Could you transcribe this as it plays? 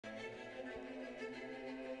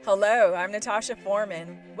Hello, I'm Natasha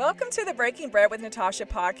Foreman. Welcome to the Breaking Bread with Natasha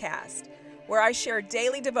podcast, where I share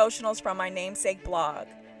daily devotionals from my namesake blog,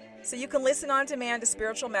 so you can listen on demand to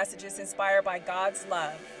spiritual messages inspired by God's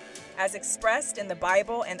love, as expressed in the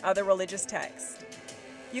Bible and other religious texts.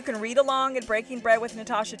 You can read along at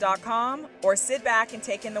breakingbreadwithnatasha.com or sit back and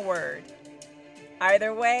take in the word.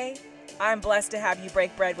 Either way, I'm blessed to have you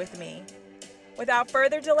break bread with me. Without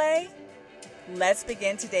further delay, let's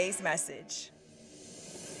begin today's message.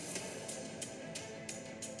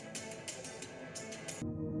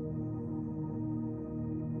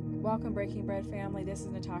 Welcome, Breaking Bread family. This is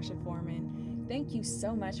Natasha Foreman. Thank you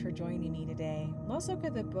so much for joining me today. Let's look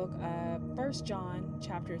at the book of 1 John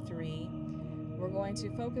chapter 3. We're going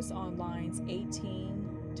to focus on lines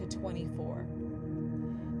 18 to 24.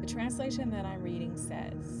 The translation that I'm reading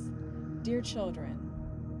says, "Dear children,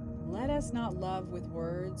 let us not love with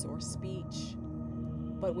words or speech,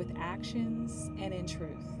 but with actions and in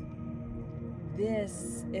truth.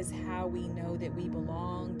 This is how we know that we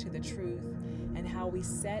belong to the truth and how we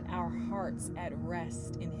set our hearts at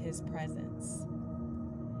rest in His presence.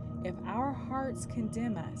 If our hearts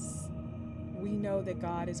condemn us, we know that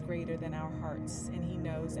God is greater than our hearts and He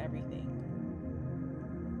knows everything.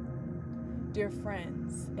 Dear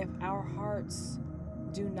friends, if our hearts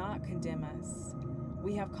do not condemn us,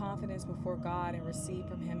 we have confidence before God and receive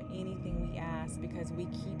from Him anything we ask because we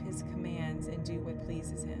keep His commands and do what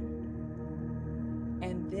pleases Him.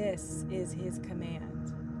 And this is His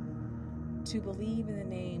command, to believe in the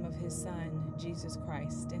name of His Son, Jesus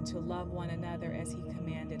Christ, and to love one another as He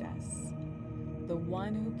commanded us. The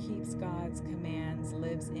one who keeps God's commands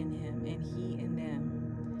lives in Him, and He in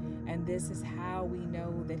them. And this is how we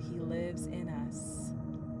know that He lives in us.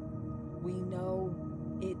 We know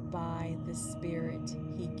it by the Spirit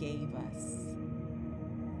He gave us."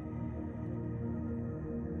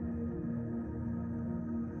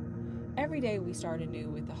 Every day we start anew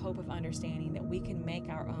with the hope of understanding that we can make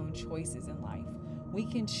our own choices in life. We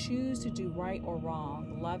can choose to do right or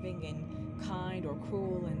wrong, loving and kind or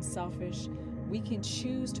cruel and selfish. We can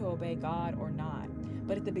choose to obey God or not.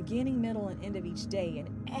 But at the beginning, middle, and end of each day, and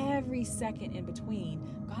every second in between,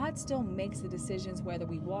 God still makes the decisions whether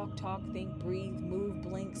we walk, talk, think, breathe, move,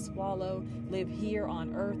 blink, swallow, live here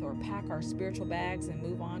on earth, or pack our spiritual bags and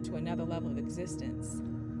move on to another level of existence.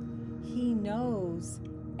 He knows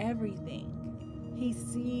everything. He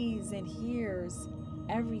sees and hears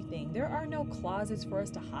everything. There are no closets for us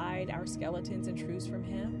to hide our skeletons and truths from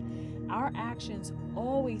Him. Our actions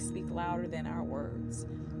always speak louder than our words.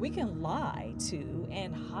 We can lie to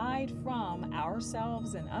and hide from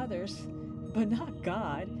ourselves and others, but not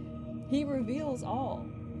God. He reveals all.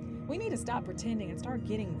 We need to stop pretending and start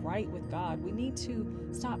getting right with God. We need to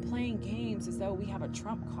stop playing games as though we have a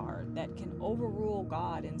trump card that can overrule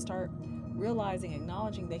God and start realizing,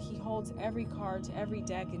 acknowledging that He holds every card to every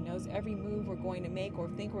deck and knows every move we're going to make or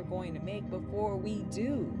think we're going to make before we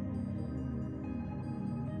do.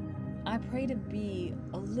 I pray to be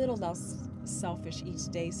a little less selfish each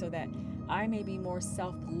day so that I may be more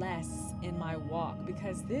selfless in my walk,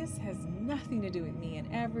 because this has nothing to do with me and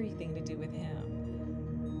everything to do with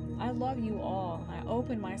Him. I love you all. I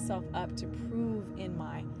open myself up to prove in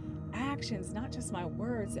my actions, not just my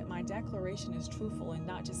words, that my declaration is truthful and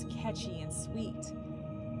not just catchy and sweet.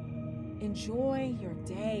 Enjoy your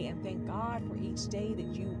day and thank God for each day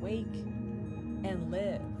that you wake and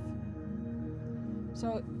live.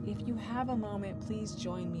 So if you have a moment, please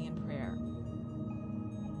join me in prayer.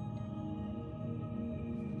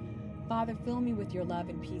 Father, fill me with your love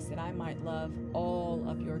and peace that I might love all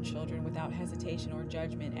of your children without hesitation or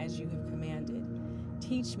judgment as you have commanded.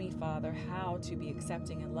 Teach me, Father, how to be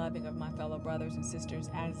accepting and loving of my fellow brothers and sisters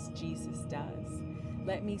as Jesus does.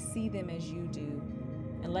 Let me see them as you do,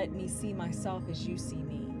 and let me see myself as you see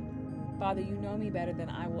me. Father, you know me better than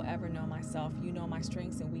I will ever know myself. You know my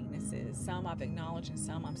strengths and weaknesses. Some I've acknowledged and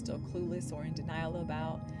some I'm still clueless or in denial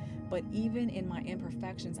about. But even in my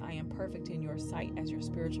imperfections, I am perfect in your sight as your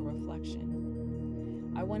spiritual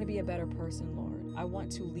reflection. I want to be a better person, Lord. I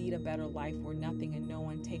want to lead a better life where nothing and no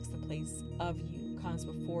one takes the place of you, comes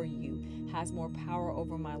before you, has more power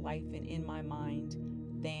over my life and in my mind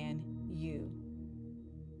than you.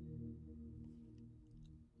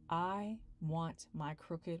 I want my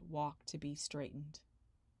crooked walk to be straightened.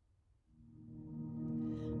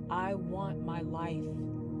 I want my life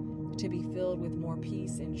to be filled with more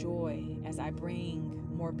peace and joy as I bring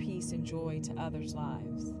more peace and joy to others'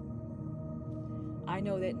 lives. I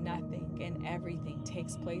know that nothing and everything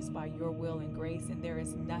takes place by your will and grace, and there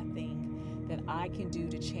is nothing that I can do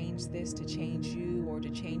to change this, to change you, or to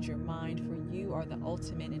change your mind, for you are the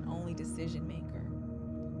ultimate and only decision maker.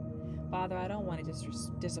 Father, I don't want to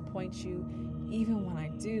just disappoint you, even when I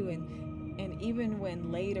do, and even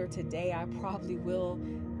when later today I probably will.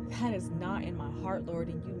 That is not in my heart, Lord,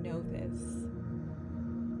 and you know this.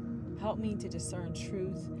 Help me to discern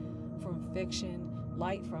truth from fiction,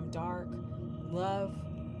 light from dark, love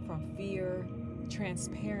from fear,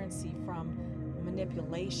 transparency from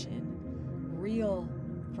manipulation, real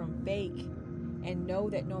from fake, and know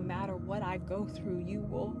that no matter what I go through, you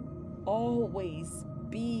will always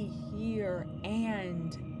be here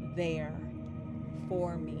and there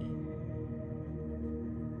for me.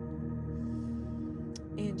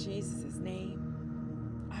 In Jesus' name,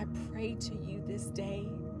 I pray to you this day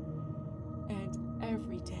and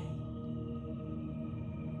every day.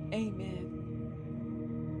 Amen.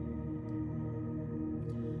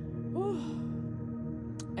 Whew.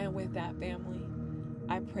 And with that, family,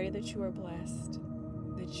 I pray that you are blessed,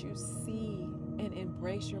 that you see and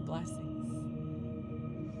embrace your blessings,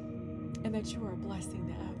 and that you are a blessing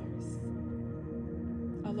to others.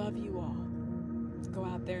 I love you all. Go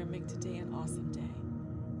out there and make today an awesome day.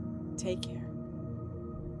 Take care.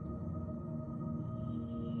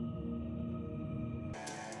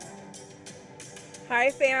 Hi,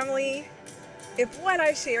 family. If what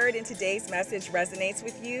I shared in today's message resonates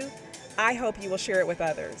with you, I hope you will share it with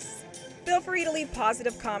others. Feel free to leave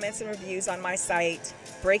positive comments and reviews on my site,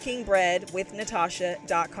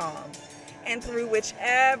 breakingbreadwithnatasha.com, and through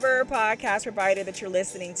whichever podcast provider that you're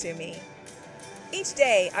listening to me. Each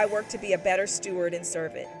day, I work to be a better steward and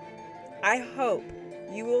servant. I hope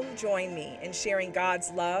you will join me in sharing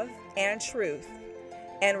God's love and truth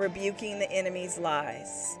and rebuking the enemy's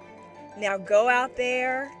lies. Now go out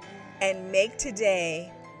there and make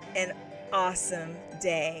today an awesome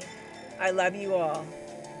day. I love you all.